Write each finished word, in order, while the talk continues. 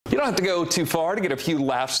don't have to go too far to get a few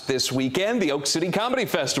laughs this weekend. The Oak City Comedy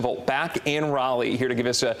Festival back in Raleigh. Here to give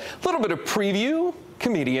us a little bit of preview,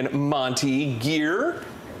 comedian Monty Geer.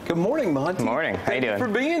 Good morning, Monty. Good morning. How you doing? Thank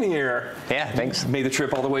you for being here. Yeah, thanks. Made the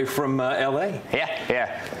trip all the way from L.A.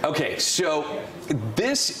 Yeah. Okay, so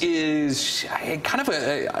this is kind of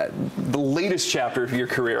the latest chapter of your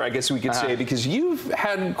career, I guess we could say, because you've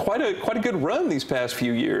had quite a good run these past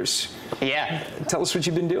few years. Yeah. Tell us what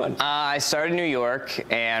you've been doing. I started in New York,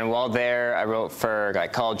 and while there, I wrote for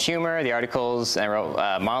College Humor, the articles, and I wrote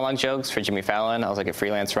monologue jokes for Jimmy Fallon. I was like a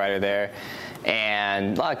freelance writer there.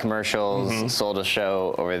 And a lot of commercials, sold a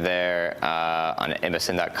show over there on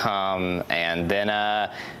MSN.com, and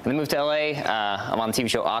then moved to LA. I'm on the TV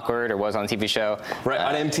show Awkward, or was on the TV show. Right,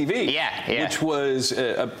 on MTV. Yeah. Which was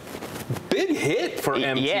a big hit for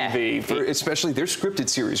MTV, especially their scripted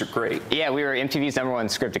series are great. Yeah, we were MTV's #1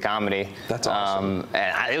 scripted comedy. That's awesome.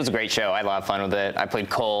 And it was a great show. I had a lot of fun with it. I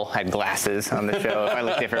played Cole, had glasses on the show. If I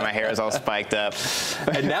looked different, my hair was all spiked up.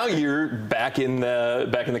 And now you're back in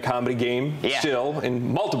the comedy game, still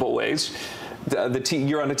in multiple ways.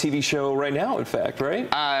 You're on a TV show right now, in fact, right?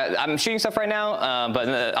 I'm shooting stuff right now,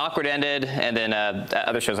 but Awkward ended, and then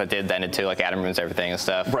other shows I did that ended too, like Adam Ruins Everything and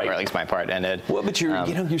stuff, right. or at least my part ended. Well, but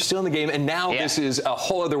you're still in the game, and now this is a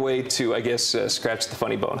whole other way to, I guess, scratch the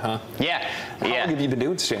funny bone, huh? Yeah. How long have you been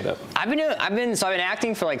doing stand-up? I've been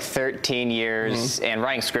acting for like 13 years and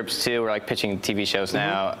writing scripts too. We're like pitching TV shows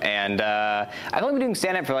now, and I've only been doing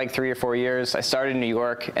stand-up for like 3 or 4 years. I started in New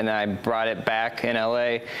York, and then I brought it back in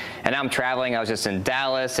LA, and now I'm traveling. I was just in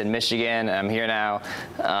Dallas and Michigan, and I'm here now.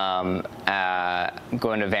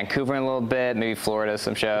 Going to Vancouver in a little bit, maybe Florida,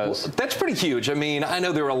 some shows. Well, that's pretty huge. I mean, I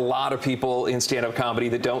know there are a lot of people in stand-up comedy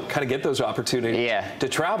that don't kind of get those opportunities to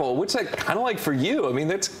travel. What's that kind of like for you? I mean,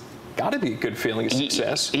 that's got to be a good feeling of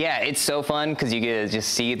success. Yeah, it's so fun because you get to just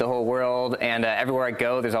see the whole world, and everywhere I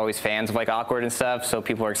go, there's always fans of like Awkward and stuff, so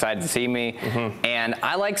people are excited to see me. And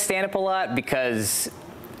I like stand-up a lot because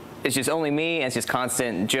it's just only me, and it's just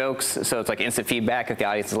constant jokes, so it's like instant feedback if the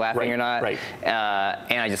audience is laughing or not. Right.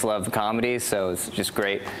 And I just love comedy, so it's just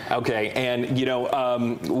great. Okay, and you know,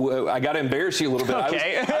 I got to embarrass you a little bit.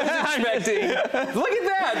 Okay. I was expecting. Look at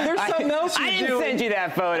that. There's something else you're doing. I didn't send you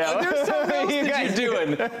that photo. There's something else that you're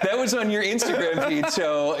doing. That was on your Instagram feed,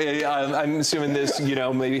 so I'm assuming this,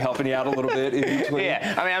 maybe helping you out a little bit in between.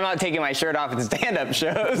 Yeah. I mean, I'm not taking my shirt off at stand-up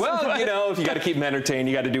shows. Well, if you got to keep them entertained,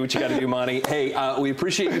 you got to do what you got to do, Monty. Hey, we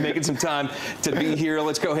appreciate you making some time to be here.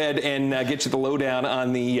 Let's go ahead and get you the lowdown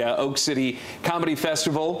on the Oak City Comedy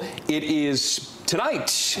Festival. It is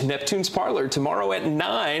tonight, Neptune's Parlor. Tomorrow at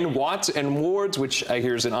 9, Watts and Wards, which I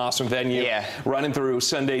hear is an awesome venue. Running through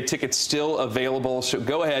Sunday. Tickets still available, so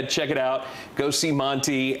go ahead, check it out. Go see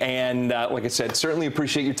Monty, and like I said, certainly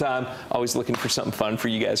appreciate your time. Always looking for something fun for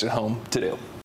you guys at home to do.